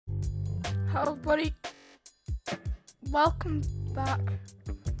Hello buddy, welcome back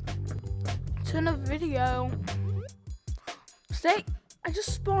to another video. Today I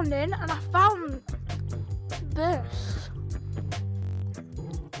just spawned in and I found this.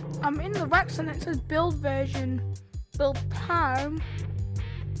 I'm in the Rex and it says build version, build time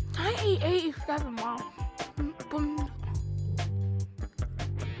 1987. Wow.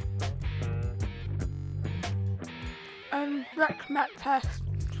 Rex Met test.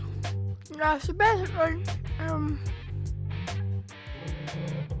 Yeah, so basically, I don't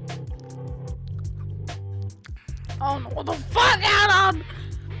know what the fuck out on.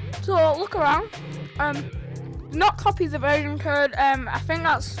 So look around. Do not copy the version code. I think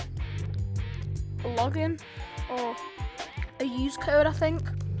that's a login or a use code, I think.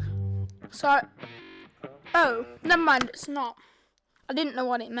 So, oh, never mind, it's not. I didn't know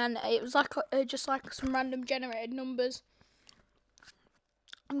what it meant. It was like just like some random generated numbers.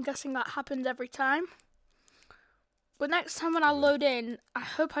 I'm guessing that happens every time. But next time when I load in, I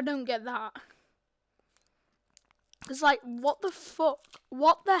hope I don't get that. It's like, what the fuck?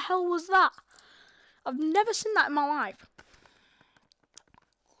 What the hell was that? I've never seen that in my life.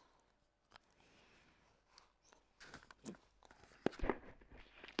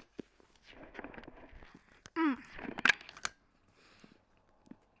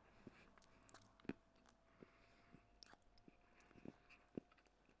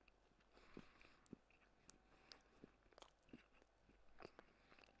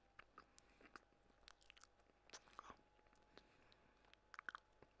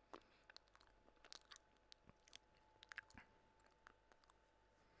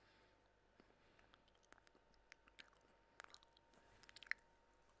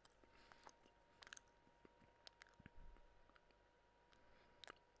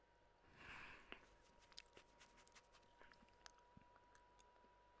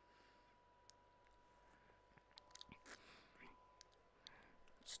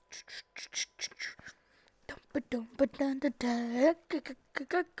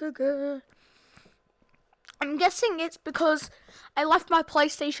 I'm guessing it's because I left my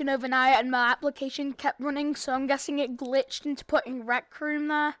PlayStation overnight and my application kept running, so I'm guessing it glitched into putting Rec Room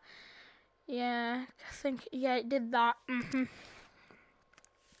there. Yeah, I think, yeah, it did that. It's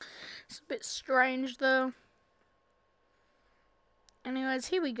a bit strange though. Anyways,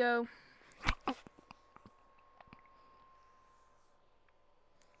 here we go.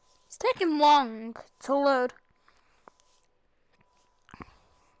 It's taking long to load.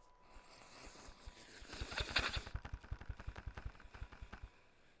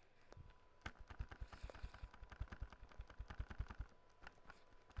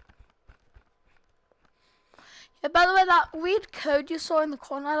 Yeah, by the way, that weird code you saw in the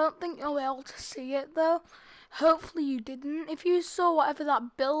corner, I don't think you'll be able to see it though. Hopefully you didn't. If you saw whatever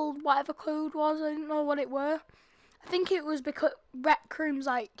that build, whatever code was, I didn't know what it were. I think it was because Rec Room's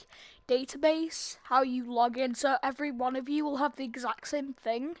like database, how you log in, so every one of you will have the exact same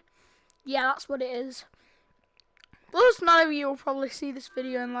thing. Yeah, that's what it is. Plus, none of you will probably see this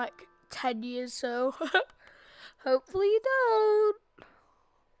video in like 10 years, so hopefully you don't.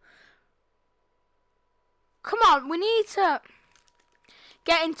 Come on, we need to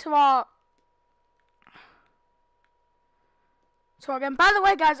get into our again. By the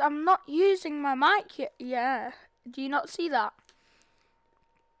way, guys, I'm not using my mic yet. Yeah, do you not see that?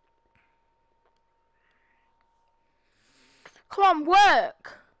 Come on,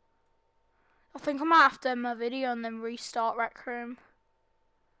 work. I think I might have to end my video and then restart Rec Room.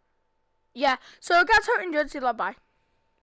 Yeah, so guys, hope you enjoyed. See you later, bye.